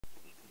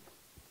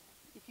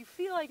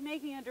feel like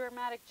making a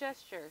dramatic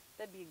gesture,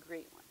 that'd be a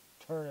great one.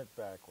 Turn it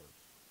backwards.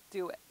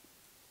 Do it.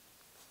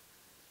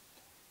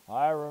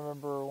 I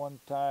remember one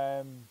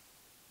time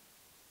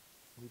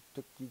we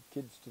took you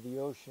kids to the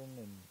ocean,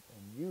 and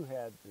you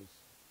had this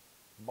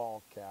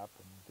ball cap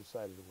and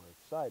decided to wear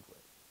it sideways.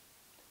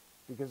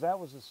 Because that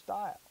was a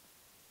style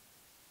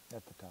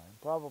at the time.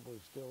 Probably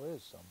still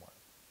is somewhere.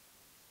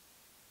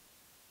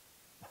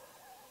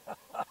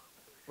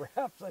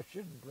 Perhaps I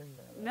shouldn't bring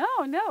that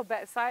up. No,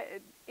 but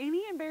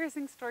any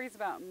embarrassing stories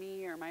about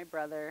me or my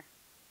brother,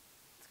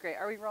 it's great.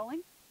 Are we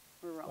rolling?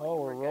 We're rolling. Oh,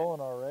 we're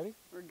rolling already?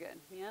 We're good.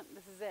 Yep,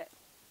 this is it.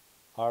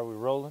 Are we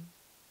rolling?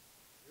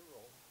 You're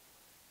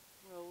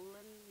rolling.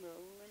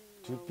 Rolling.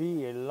 To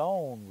be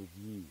alone with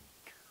you.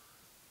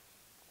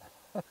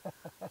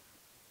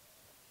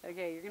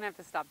 Okay, you're going to have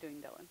to stop doing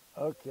Dylan.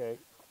 Okay.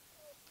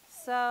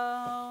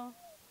 So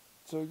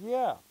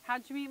yeah.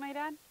 how'd you meet my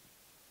dad?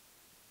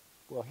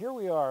 Well, here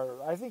we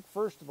are. I think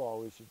first of all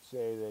we should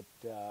say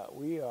that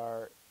we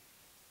are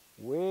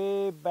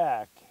way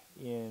back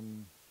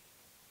in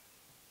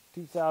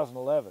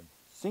 2011.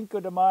 Cinco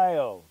de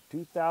Mayo,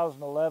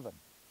 2011.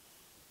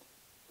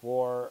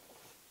 For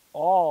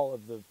all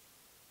of the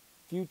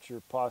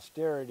future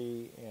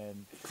posterity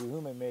and to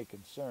whom it may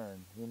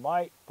concern, who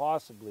might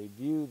possibly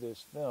view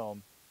this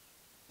film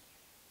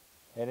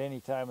at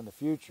any time in the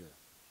future,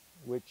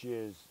 which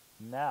is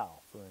now,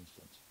 for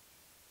instance.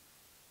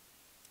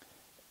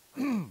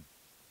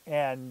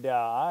 And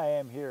I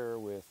am here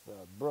with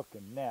Brooke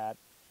and Nat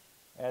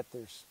at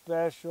their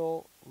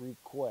special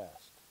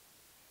request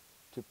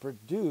to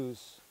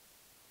produce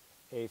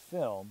a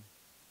film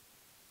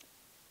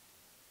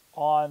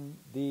on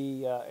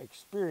the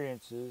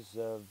experiences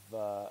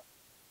of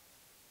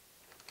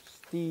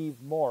Steve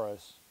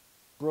Morris,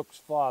 Brooke's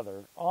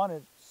father, on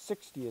his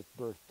 60th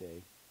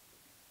birthday.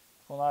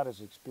 Well, not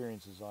his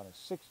experiences on his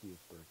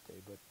 60th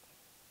birthday, but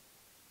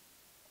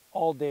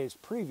all days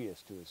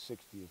previous to his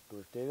 60th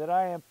birthday that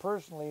I am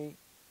personally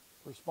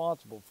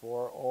responsible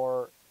for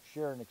or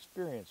share an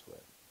experience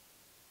with.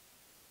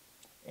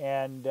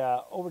 And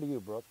over to you,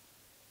 Brooke.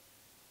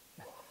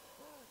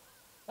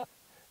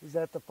 Is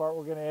that the part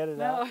we're going to edit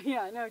out?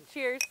 No,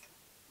 cheers.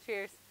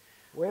 Cheers.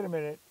 Wait a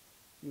minute.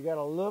 You got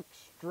to look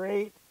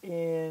straight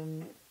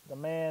in the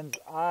man's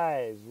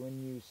eyes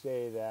when you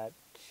say that.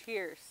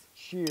 Cheers.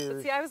 Cheers.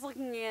 But see, I was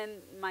looking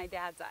in my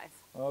dad's eyes.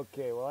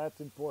 Okay, well,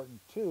 that's important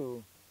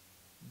too.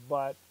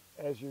 But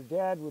as your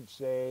dad would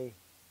say,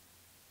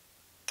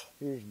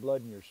 here's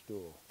blood in your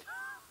stool.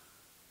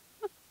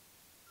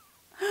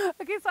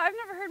 Okay, so I've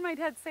never heard my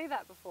dad say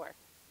that before.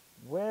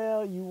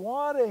 Well, you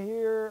want to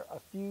hear a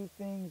few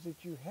things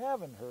that you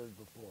haven't heard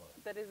before.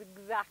 That is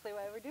exactly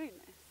why we're doing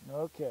this.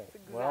 Okay,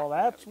 Exactly well,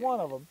 that's one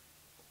of them.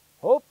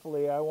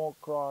 Hopefully I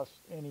won't cross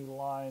any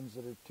lines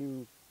that are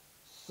too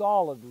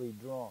solidly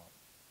drawn.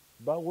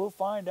 But we'll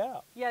find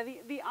out. Yeah,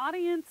 the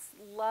audience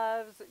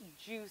loves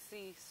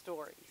juicy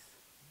stories.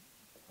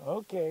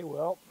 Okay,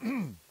 well,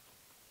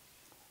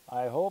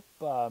 I hope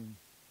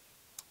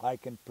I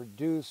can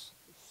produce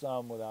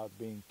some without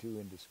being too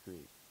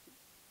indiscreet.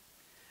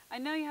 I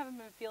know you haven't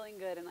been feeling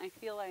good, and I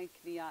feel like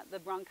the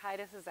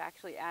bronchitis is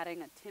actually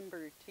adding a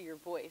timbre to your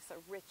voice,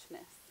 a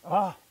richness.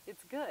 Ah,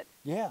 It's good.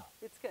 yeah.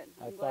 It's good.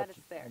 I'm I'm glad it's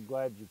there. I'm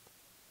glad you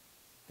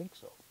think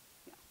so.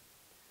 Yeah.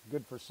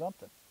 Good for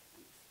something.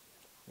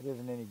 It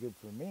isn't any good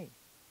for me,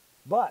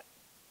 but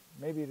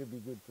maybe it'd be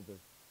good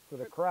for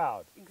the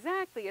crowd.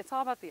 Exactly. It's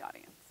all about the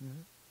audience.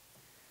 Mm-hmm.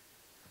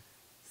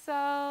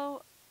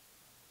 So,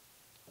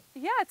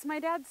 yeah, it's my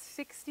dad's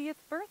 60th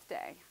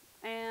birthday,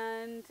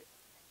 and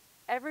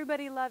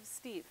everybody loves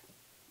Steve.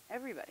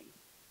 Everybody.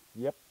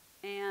 Yep.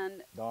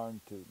 And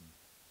Darn tootin'.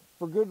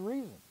 For good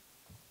reason.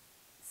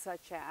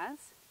 such as?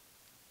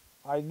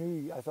 I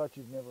thought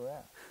you'd never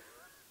ask.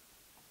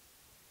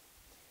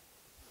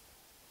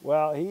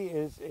 Well, he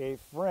is a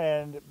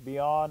friend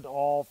beyond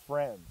all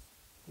friends.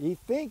 He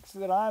thinks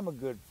that I'm a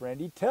good friend.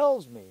 He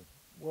tells me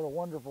what a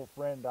wonderful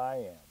friend I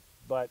am.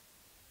 But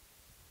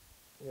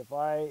if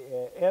I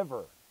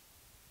ever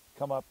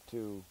come up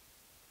to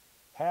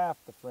half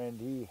the friend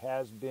he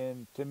has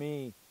been to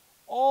me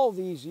all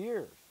these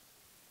years,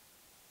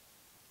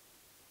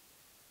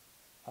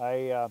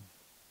 I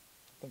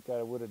think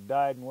I would have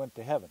died and went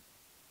to heaven.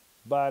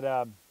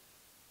 But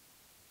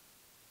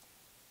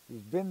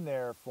he's been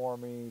there for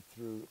me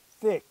through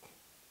thick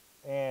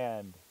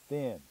and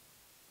thin.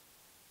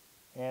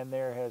 And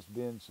there has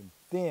been some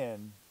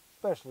thin,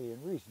 especially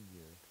in recent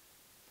years.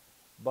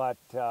 But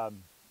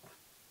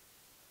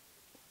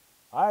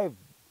I've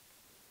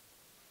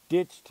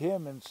ditched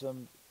him in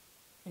some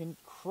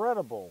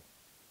incredible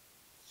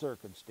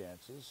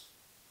circumstances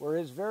where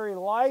his very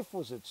life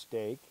was at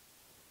stake.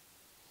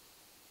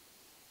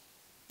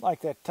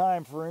 Like that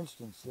time, for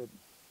instance, that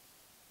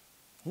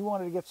he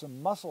wanted to get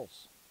some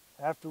mussels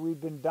after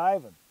we'd been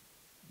diving.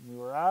 We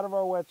were out of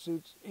our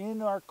wetsuits,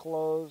 in our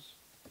clothes,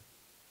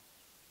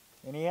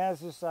 and he has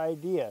this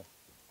idea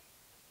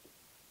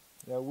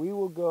that we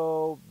will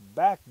go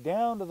back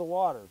down to the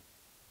water,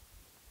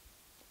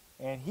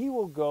 and he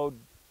will go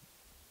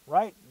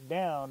right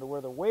down to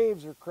where the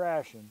waves are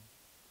crashing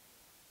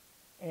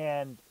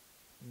and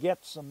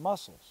get some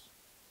mussels.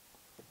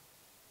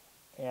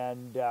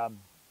 And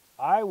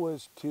I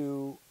was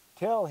to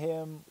tell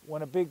him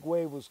when a big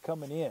wave was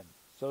coming in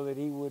so that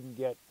he wouldn't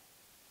get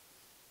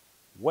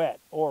wet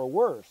or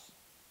worse,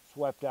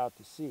 swept out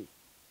to sea.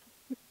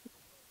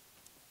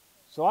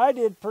 So I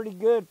did pretty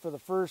good for the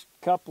first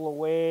couple of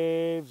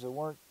waves. They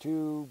weren't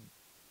too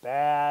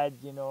bad,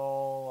 you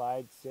know.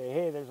 I'd say,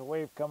 hey, there's a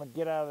wave coming.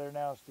 Get out of there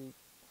now, Steve.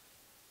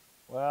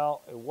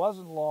 Well, it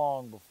wasn't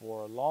long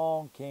before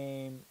along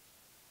came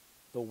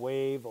the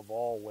wave of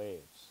all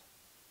waves.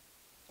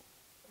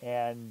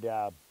 And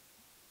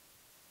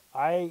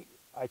I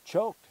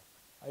choked.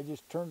 I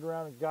just turned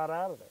around and got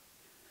out of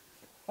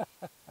there.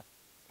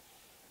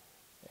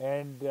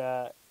 And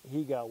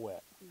he got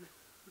wet.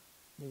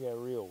 He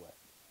got real wet.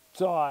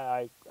 So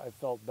I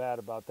felt bad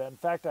about that. In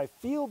fact, I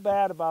feel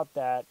bad about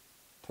that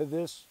to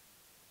this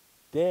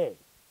day.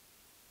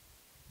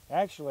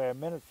 Actually, I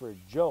meant it for a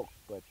joke,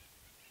 but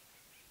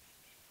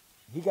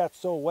he got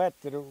so wet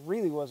that it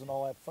really wasn't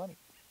all that funny.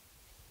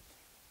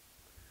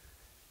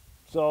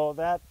 So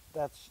that's,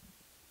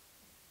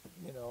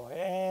 you know,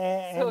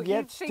 and So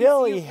yet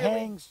still he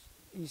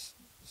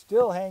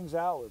still hangs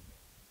out with me.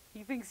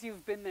 He thinks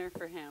you've been there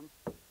for him.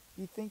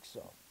 He thinks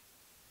so.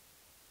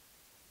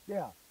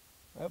 Yeah.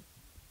 Yep.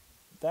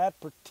 That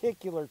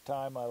particular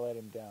time I let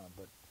him down.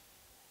 But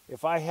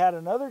if I had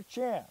another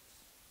chance,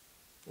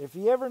 if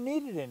he ever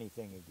needed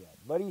anything again,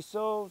 but he's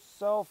so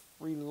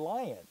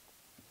self-reliant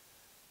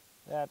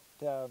that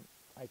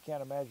I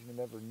can't imagine him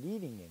ever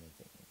needing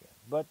anything again.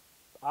 But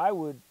I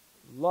would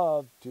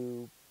love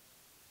to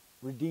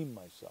redeem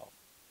myself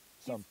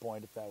at some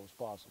point if that was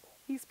possible.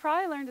 He's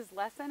probably learned his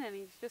lesson and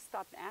he's just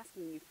stopped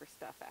asking you for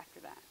stuff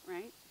after that,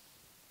 right?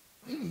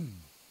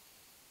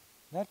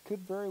 That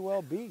could very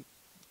well be.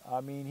 I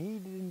mean, he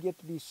didn't get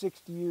to be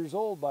 60 years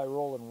old by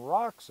rolling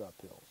rocks up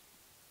hills.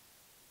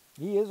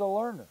 He is a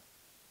learner.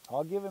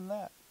 I'll give him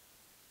that.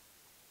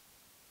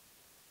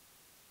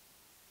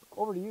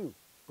 Over to you,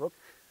 Brooke.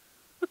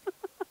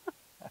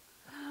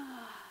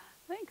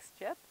 Thanks,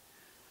 Chip.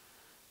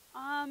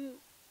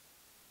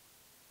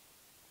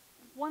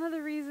 One of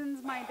the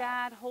reasons my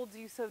dad holds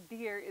you so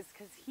dear is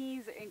because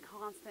he's in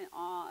constant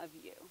awe of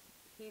you.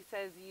 He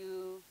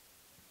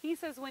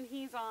says when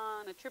he's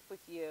on a trip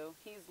with you,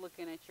 he's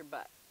looking at your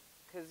butt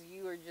because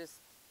you are just,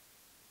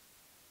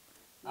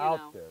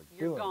 out there.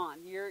 You're gone.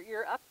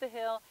 You're up the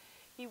hill.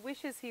 He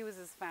wishes he was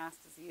as fast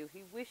as you.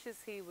 He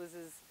wishes he was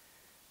as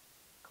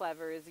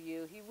clever as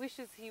you. He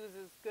wishes he was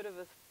as good of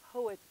a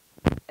poet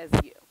as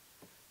you.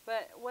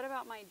 But what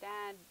about my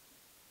dad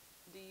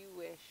do you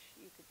wish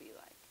you could be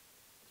like?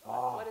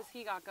 What has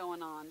he got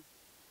going on?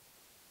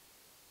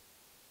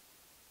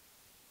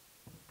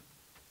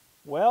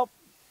 Well,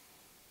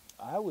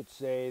 I would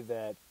say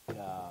that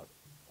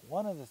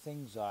one of the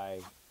things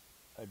I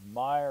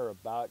admire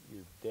about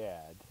your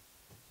dad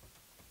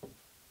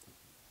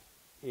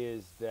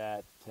is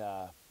that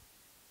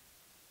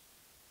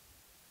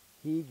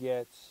he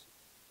gets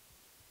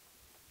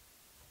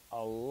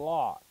a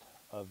lot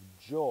of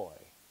joy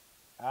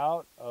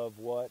out of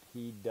what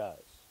he does.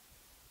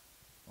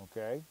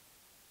 Okay?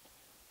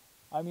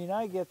 I mean,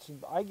 I get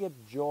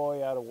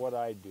joy out of what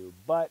I do,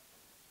 but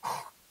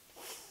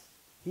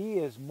he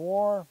is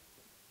more,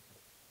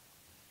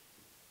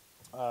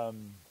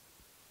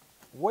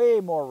 way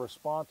more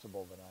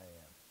responsible than I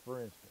am,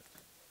 for instance.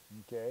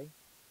 Okay?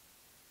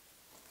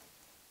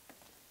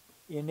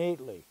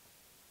 Innately.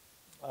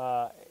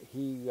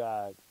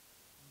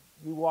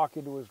 You walk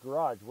into his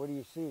garage, what do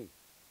you see?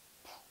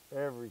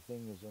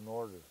 Everything is in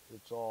order.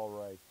 It's all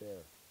right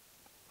there.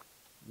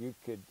 You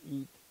could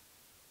eat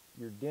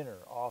your dinner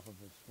off of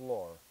his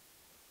floor,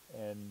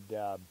 and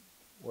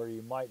where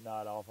you might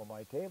not off of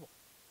my table.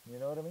 You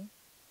know what I mean?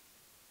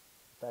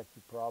 In fact,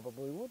 you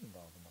probably wouldn't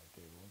off of my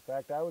table. In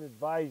fact, I would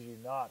advise you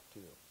not to,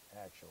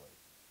 actually.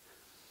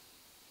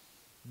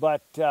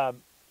 But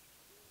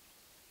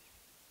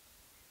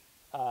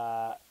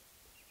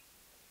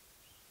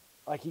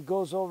like he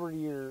goes over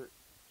to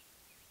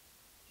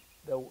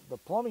the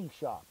plumbing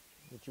shop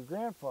that your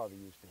grandfather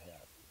used to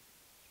have,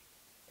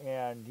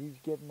 and he's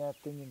getting that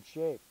thing in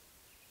shape.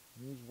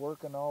 He's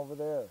working over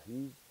there.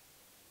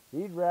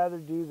 He'd rather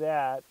do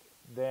that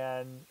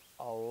than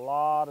a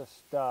lot of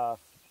stuff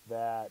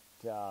that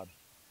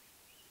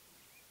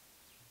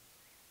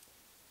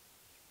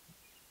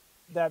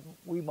that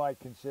we might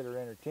consider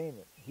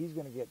entertainment. He's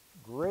going to get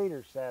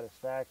greater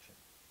satisfaction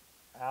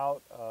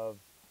out of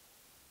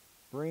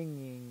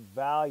bringing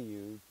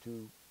value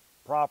to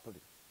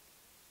property.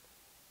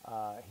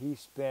 He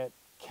spent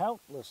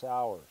countless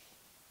hours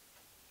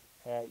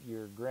at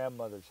your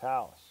grandmother's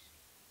house,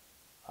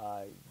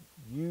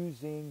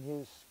 using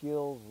his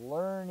skills,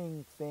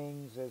 learning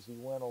things as he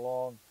went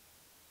along,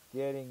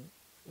 getting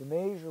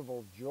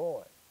immeasurable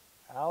joy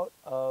out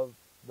of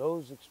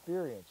those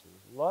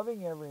experiences,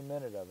 loving every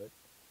minute of it,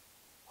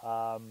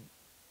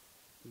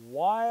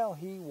 while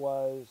he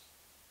was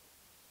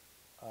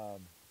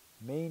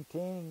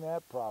maintaining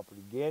that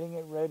property, getting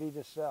it ready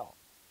to sell.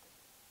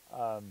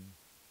 um,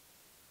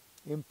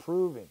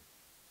 improving,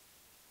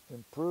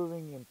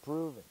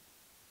 improving.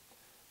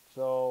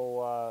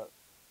 So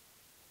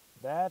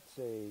that's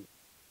a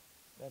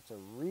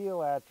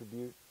real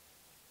attribute.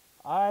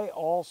 I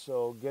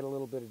also get a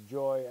little bit of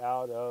joy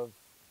out of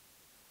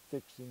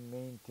fixing,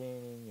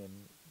 maintaining, and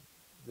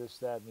this,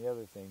 that, and the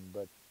other thing,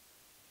 but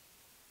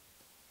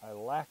I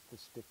lack the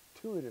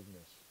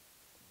stick-to-itiveness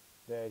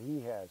that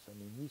he has. I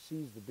mean, he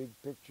sees the big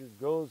picture,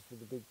 goes for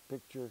the big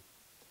picture,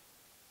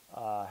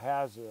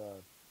 has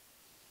a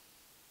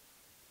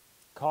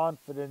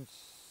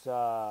confidence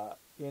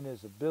in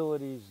his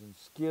abilities and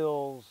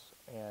skills,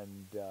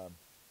 and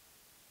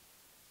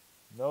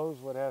knows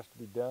what has to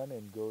be done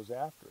and goes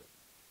after it.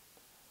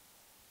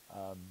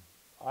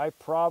 I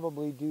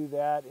probably do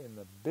that in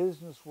the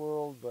business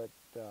world, but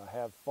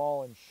have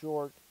fallen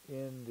short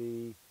in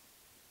the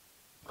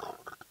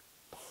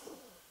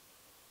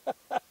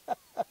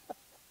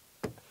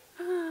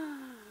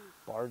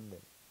pardon me,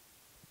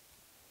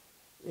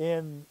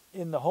 in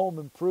the home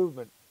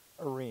improvement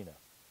arena.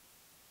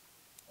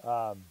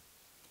 Um,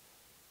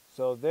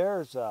 so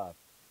there's an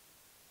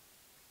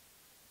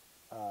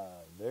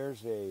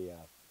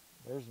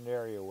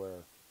area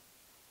where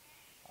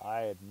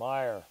I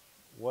admire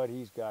what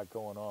he's got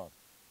going on.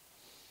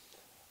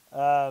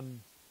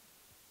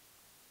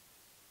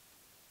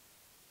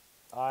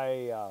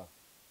 I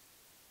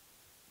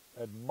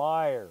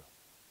admire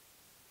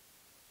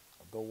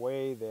the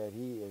way that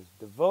he is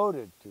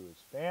devoted to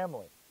his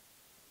family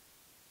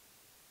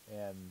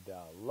and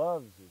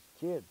loves his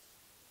kids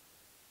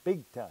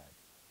big time.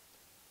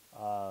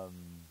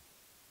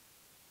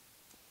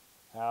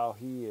 How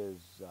he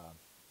is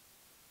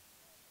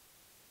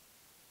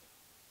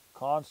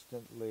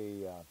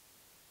constantly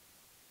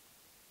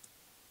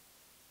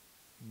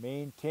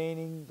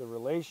maintaining the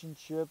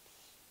relationships,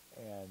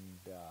 and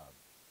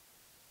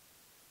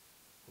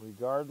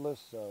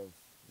regardless of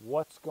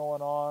what's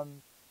going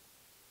on,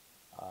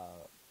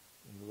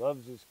 he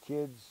loves his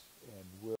kids and will